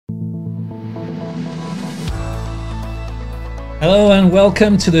Hello and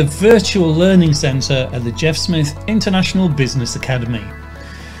welcome to the Virtual Learning Centre at the Jeff Smith International Business Academy.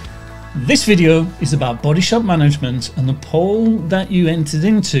 This video is about Bodyshop Management and the poll that you entered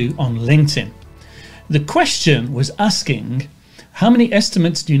into on LinkedIn. The question was asking, how many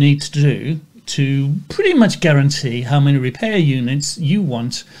estimates do you need to do to pretty much guarantee how many repair units you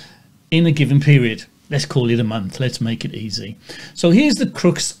want in a given period? Let's call it a month. Let's make it easy. So here's the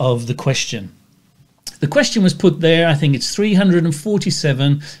crux of the question. The question was put there, I think it's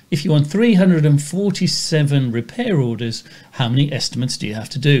 347. If you want 347 repair orders, how many estimates do you have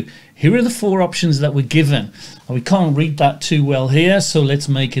to do? Here are the four options that were given. We can't read that too well here, so let's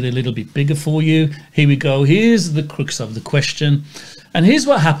make it a little bit bigger for you. Here we go. Here's the crux of the question. And here's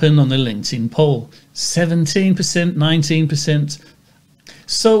what happened on the LinkedIn poll. 17%, 19%.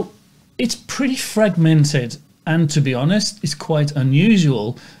 So it's pretty fragmented. And to be honest, it's quite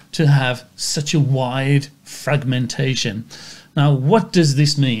unusual to have such a wide fragmentation. Now, what does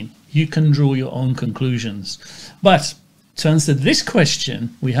this mean? You can draw your own conclusions. But to answer this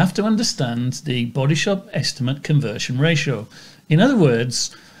question, we have to understand the Bodyshop estimate conversion ratio. In other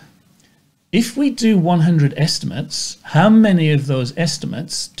words, if we do 100 estimates, how many of those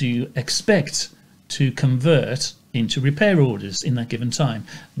estimates do you expect to convert into repair orders in that given time?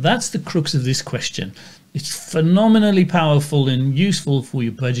 That's the crux of this question. It's phenomenally powerful and useful for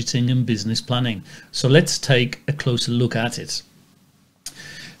your budgeting and business planning. So let's take a closer look at it.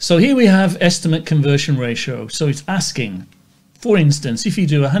 So here we have estimate conversion ratio. So it's asking, for instance, if you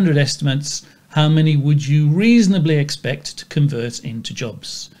do 100 estimates, how many would you reasonably expect to convert into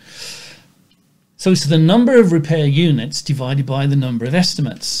jobs? So it's the number of repair units divided by the number of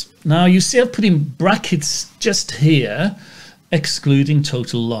estimates. Now you see I've put in brackets just here, excluding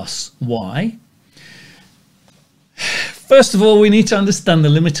total loss. Why? First of all, we need to understand the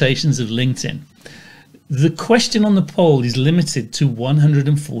limitations of LinkedIn. The question on the poll is limited to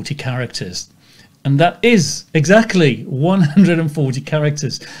 140 characters. And that is exactly 140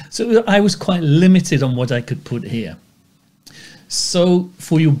 characters. So I was quite limited on what I could put here. So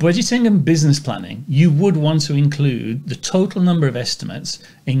for your budgeting and business planning, you would want to include the total number of estimates,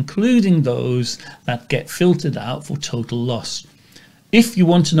 including those that get filtered out for total loss. If you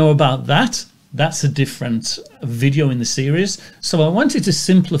want to know about that, that's a different video in the series. So I wanted to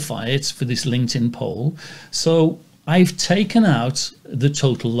simplify it for this LinkedIn poll. So I've taken out the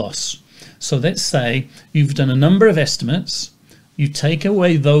total loss. So let's say you've done a number of estimates, you take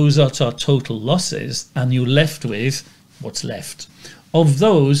away those that are total losses, and you're left with what's left. Of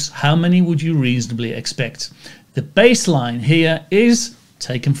those, how many would you reasonably expect? The baseline here is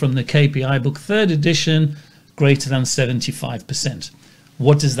taken from the KPI book 3rd edition, greater than 75%.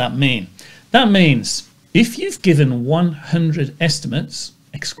 What does that mean? That means if you've given 100 estimates,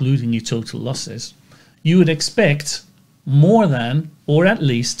 excluding your total losses, you would expect more than, or at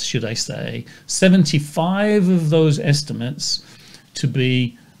least, should I say, 75 of those estimates to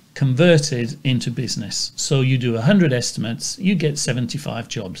be converted into business. So you do 100 estimates, you get 75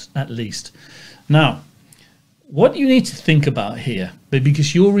 jobs at least. Now, what you need to think about here, but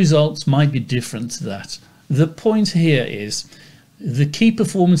because your results might be different to that, the point here is the key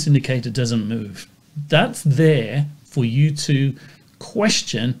performance indicator doesn't move. That's there for you to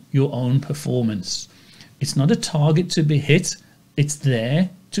question your own performance. It's not a target to be hit. It's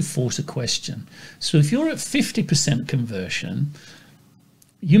there to force a question. So if you're at 50% conversion,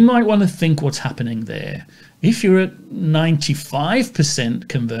 you might want to think what's happening there. If you're at 95%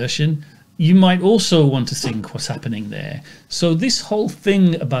 conversion, you might also want to think what's happening there. So this whole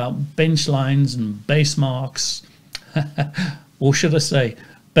thing about bench lines and base marks, or should I say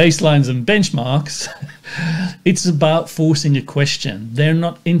baselines and benchmarks, it's about forcing a question. They're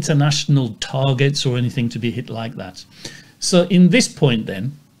not international targets or anything to be hit like that. So in this point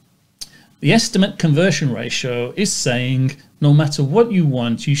then, the estimate conversion ratio is saying no matter what you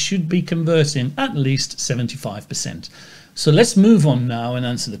want, you should be converting at least 75%. So let's move on now and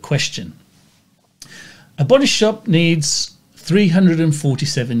answer the question. A body shop needs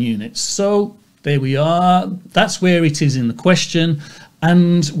 347 units. So there we are. That's where it is in the question.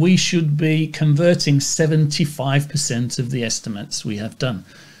 And we should be converting 75% of the estimates we have done.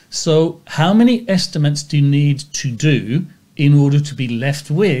 So how many estimates do you need to do in order to be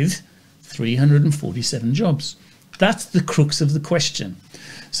left with 347 jobs? That's the crux of the question.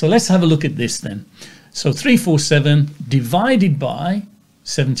 So let's have a look at this then. So 347 divided by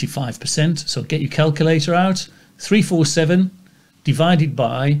 75%. So get your calculator out. 347 divided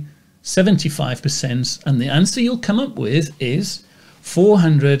by 75%. And the answer you'll come up with is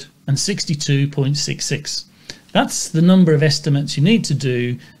 462.66. That's the number of estimates you need to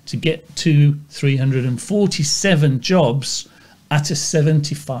do to get to 347 jobs at a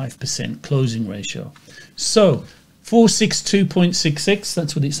 75% closing ratio. So 462.66,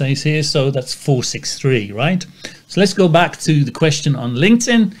 that's what it says here. So that's 463, right? So let's go back to the question on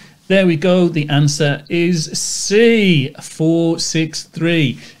LinkedIn. There we go. The answer is C,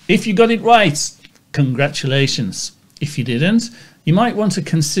 463. If you got it right, congratulations. If you didn't, you might want to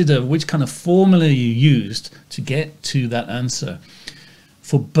consider which kind of formula you used to get to that answer.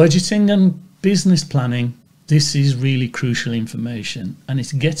 For budgeting and business planning, this is really crucial information, and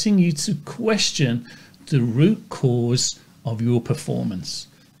it's getting you to question the root cause of your performance.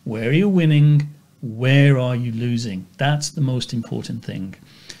 Where are you winning? Where are you losing? That's the most important thing.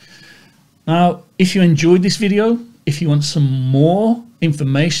 Now, if you enjoyed this video, if you want some more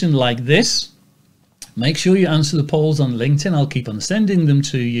information like this, make sure you answer the polls on LinkedIn. I'll keep on sending them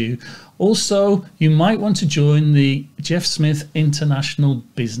to you. Also, you might want to join the Jeff Smith International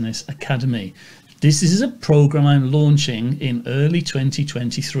Business Academy. This is a program I'm launching in early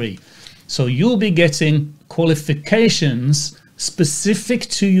 2023. So you'll be getting qualifications specific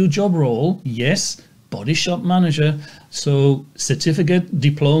to your job role. Yes, Bodyshop Manager. So certificate,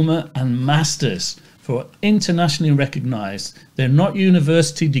 diploma, and masters for internationally recognized. They're not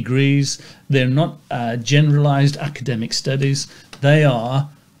university degrees. They're not generalized academic studies. They are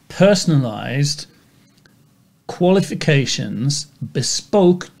personalized qualifications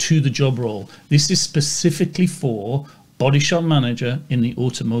bespoke to the job role. This is specifically for Bodyshop Manager in the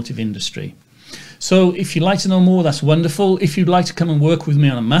automotive industry. So if you'd like to know more, that's wonderful. If you'd like to come and work with me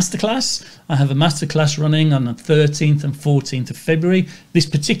on a masterclass, I have a masterclass running on the 13th and 14th of February. This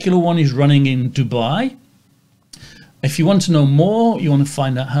particular one is running in Dubai. If you want to know more, you want to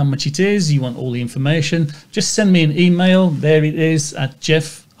find out how much it is, you want all the information, just send me an email. There it is at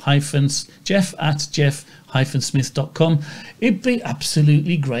jeff@jeff-smith.com. It'd be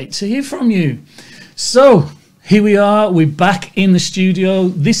absolutely great to hear from you. So here we are, we're back in the studio.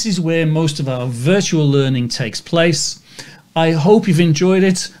 This is where most of our virtual learning takes place. I hope you've enjoyed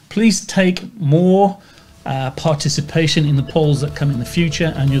it. Please take more participation in the polls that come in the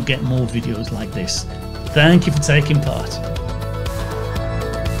future, and you'll get more videos like this. Thank you for taking part.